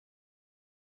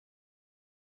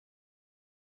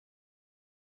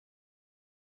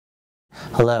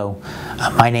Hello,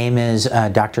 my name is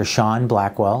Dr. Sean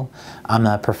Blackwell. I'm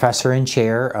a professor and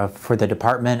chair for the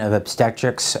Department of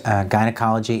Obstetrics,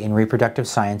 Gynecology, and Reproductive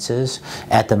Sciences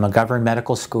at the McGovern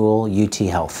Medical School,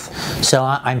 UTHealth. So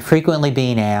I'm frequently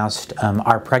being asked,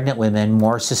 are pregnant women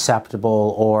more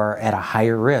susceptible or at a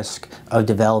higher risk of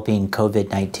developing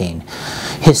COVID-19?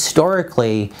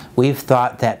 Historically, we've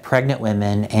thought that pregnant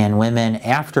women and women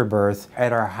after birth are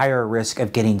at a higher risk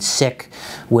of getting sick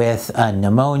with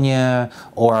pneumonia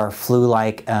or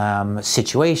flu-like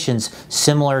situations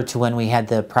similar to when we had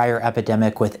the prior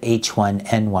epidemic with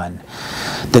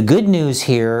H1N1. The good news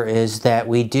here is that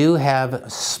we do have a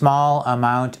small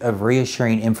amount of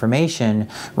reassuring information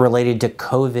related to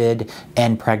COVID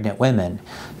and pregnant women.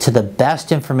 To the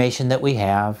best information that we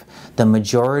have, the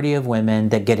majority of women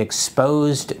that get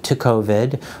exposed to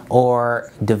COVID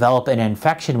or develop an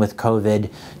infection with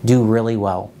COVID do really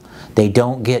well. They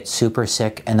don't get super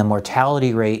sick, and the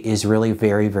mortality rate is really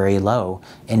very, very low.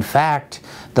 In fact,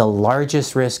 the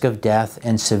largest risk of death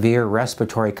and severe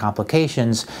respiratory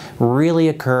complications really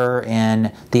occur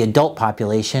in the adult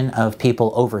population of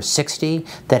people over 60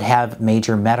 that have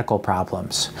major medical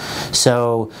problems.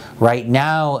 So right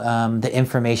now, the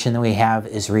information that we have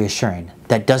is reassuring.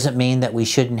 That doesn't mean that we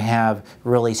shouldn't have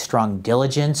really strong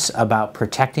diligence about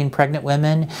protecting pregnant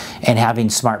women and having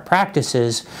smart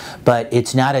practices, but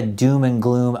it's not a doom and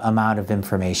gloom amount of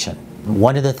information.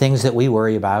 One of the things that we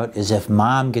worry about is if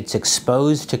mom gets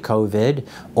exposed to COVID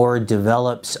or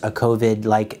develops a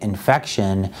COVID-like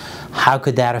infection, how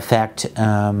could that affect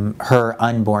her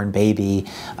unborn baby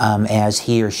as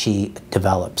he or she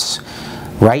develops?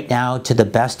 Right now, to the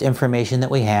best information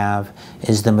that we have,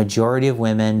 is the majority of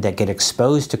women that get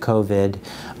exposed to COVID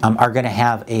are going to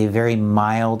have a very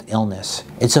mild illness.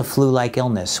 It's a flu-like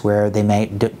illness where they may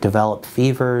develop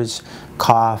fevers,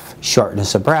 cough,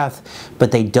 shortness of breath,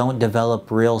 but they don't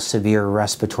develop real severe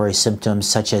respiratory symptoms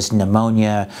such as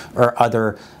pneumonia or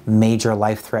other major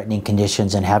life-threatening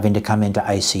conditions and having to come into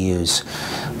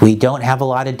ICUs. We don't have a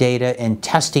lot of data in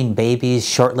testing babies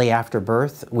shortly after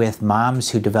birth with moms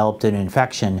who developed an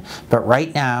infection, but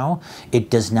right now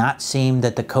it does not seem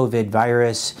that the COVID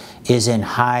virus is in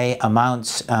high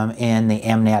amounts in the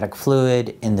amniotic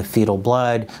fluid, in the fetal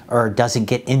blood, or doesn't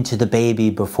get into the baby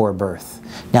before birth.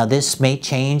 Now this may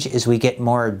change as we get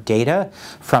more data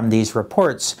from these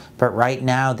reports, but right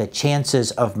now the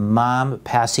chances of mom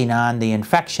passing on the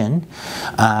infection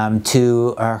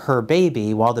to her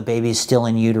baby while the baby is still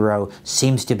in utero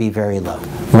seems to be very low.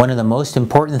 One of the most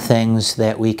important things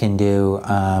that we can do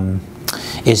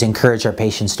is encourage our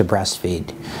patients to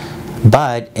breastfeed.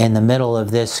 But in the middle of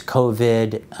this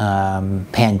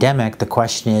COVID pandemic, the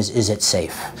question is it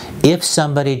safe? If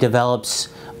somebody develops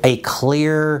a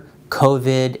clear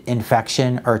COVID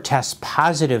infection or tests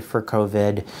positive for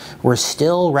COVID, we're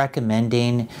still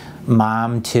recommending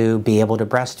mom to be able to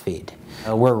breastfeed.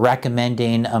 We're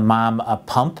recommending a mom a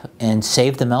pump and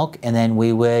save the milk, and then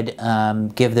we would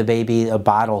give the baby a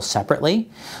bottle separately,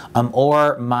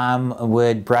 or mom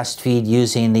would breastfeed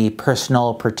using the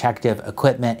personal protective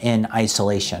equipment in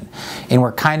isolation. And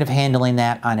we're kind of handling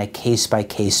that on a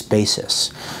case-by-case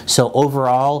basis. So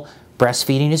overall,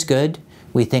 breastfeeding is good.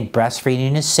 We think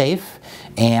breastfeeding is safe,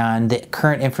 and the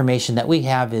current information that we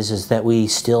have is that we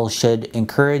still should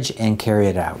encourage and carry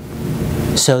it out.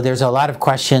 So there's a lot of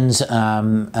questions that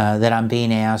I'm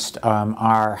being asked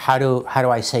are how do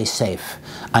I say safe?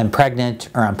 I'm pregnant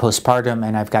or I'm postpartum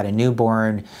and I've got a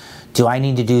newborn. Do I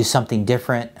need to do something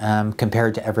different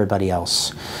compared to everybody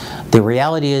else? The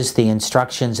reality is the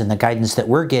instructions and the guidance that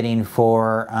we're getting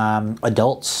for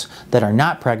adults that are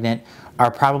not pregnant are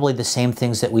probably the same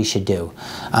things that we should do.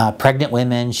 Pregnant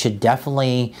women should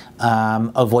definitely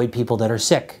avoid people that are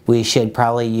sick. We should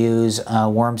probably use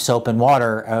warm soap and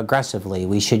water aggressively.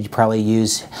 We should probably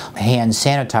use hand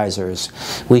sanitizers.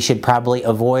 We should probably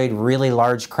avoid really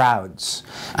large crowds.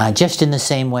 Just in the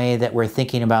same way that we're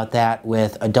thinking about that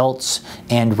with adults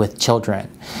and with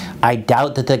children. I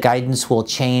doubt that the guidance will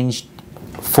change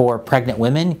for pregnant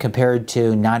women compared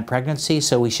to non-pregnancy,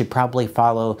 so we should probably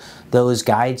follow those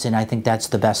guides, and I think that's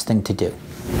the best thing to do.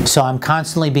 So I'm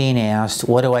constantly being asked,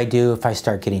 what do I do if I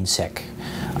start getting sick?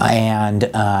 And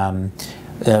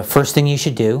the first thing you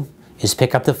should do is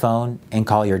pick up the phone and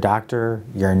call your doctor,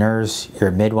 your nurse,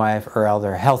 your midwife, or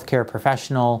other healthcare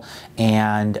professional,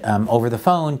 and over the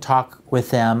phone talk with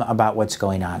them about what's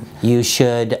going on. You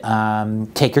should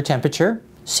take your temperature,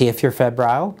 see if you're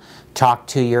febrile, talk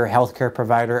to your healthcare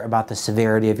provider about the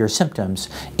severity of your symptoms.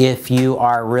 If you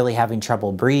are really having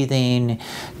trouble breathing,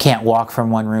 can't walk from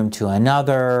one room to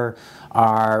another,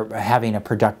 are having a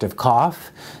productive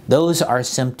cough. Those are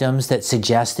symptoms that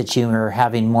suggest that you are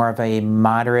having more of a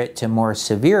moderate to more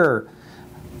severe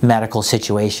medical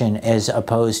situation as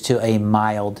opposed to a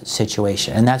mild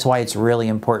situation. And that's why it's really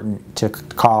important to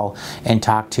call and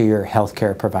talk to your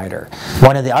healthcare provider.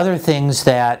 One of the other things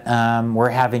that we're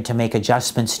having to make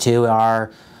adjustments to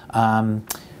are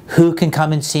who can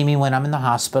come and see me when I'm in the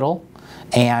hospital,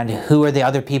 and who are the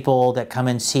other people that come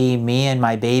and see me and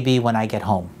my baby when I get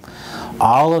home.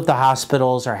 All of the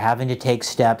hospitals are having to take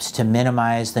steps to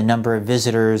minimize the number of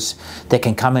visitors that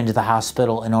can come into the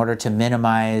hospital in order to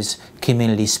minimize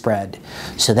community spread.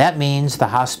 So that means the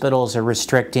hospitals are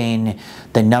restricting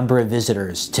the number of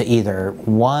visitors to either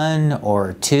 1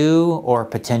 or 2 or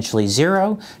potentially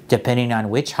 0, depending on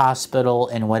which hospital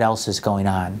and what else is going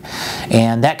on.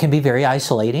 And that can be very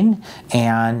isolating,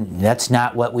 and that's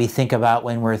not what we think about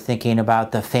when we're thinking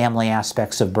about the family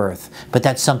aspects of birth. But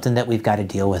that's something that we've got to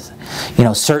deal with. You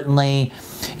know, certainly,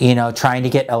 you know, trying to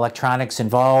get electronics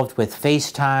involved with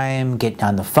FaceTime, getting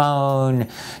on the phone,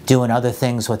 doing other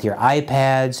things with your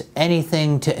iPads,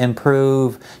 anything to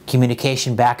improve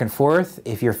communication back and forth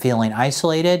if you're feeling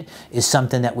isolated is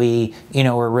something that we're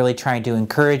really trying to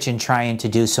encourage and trying to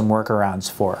do some workarounds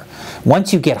for.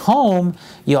 Once you get home,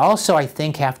 you also, I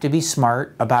think, have to be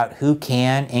smart about who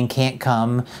can and can't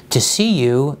come to see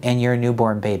you and your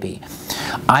newborn baby.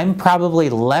 I'm probably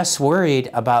less worried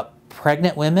about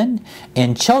pregnant women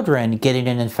and children getting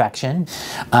an infection.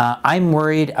 I'm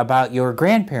worried about your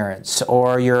grandparents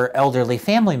or your elderly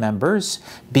family members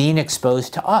being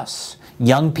exposed to us.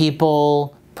 Young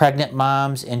people, pregnant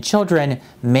moms, and children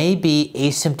may be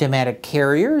asymptomatic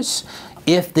carriers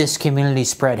if this community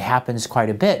spread happens quite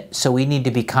a bit. So we need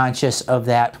to be conscious of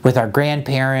that with our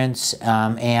grandparents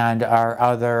and our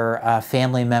other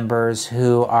family members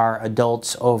who are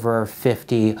adults over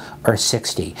 50 or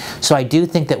 60. So I do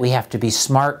think that we have to be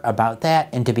smart about that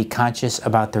and to be conscious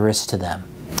about the risks to them.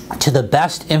 To the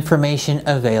best information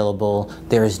available,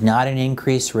 there is not an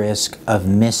increased risk of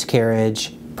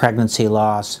miscarriage, pregnancy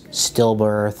loss,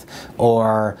 stillbirth,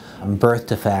 or birth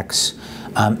defects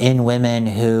in women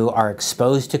who are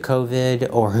exposed to COVID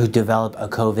or who develop a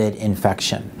COVID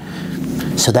infection.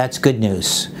 So that's good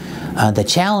news. The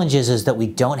challenge is that we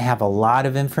don't have a lot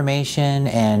of information,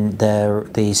 and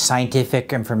the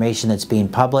scientific information that's being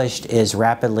published is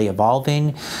rapidly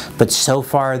evolving, but so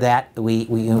far that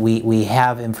we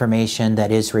have information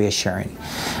that is reassuring.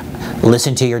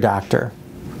 Listen to your doctor.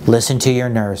 Listen to your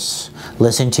nurse.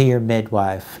 Listen to your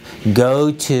midwife.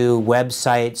 Go to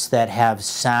websites that have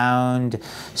sound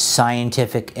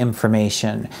scientific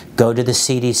information. Go to the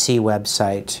CDC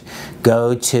website.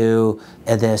 Go to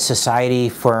the Society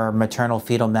for Maternal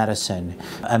Fetal Medicine,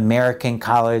 American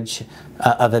College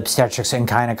of Obstetrics and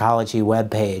Gynecology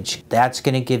webpage. That's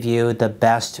going to give you the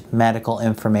best medical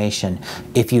information.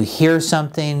 If you hear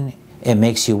something, it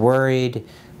makes you worried,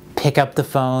 pick up the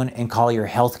phone and call your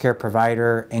healthcare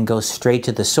provider and go straight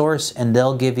to the source, and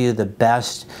they'll give you the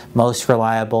best, most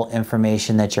reliable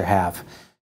information that you have.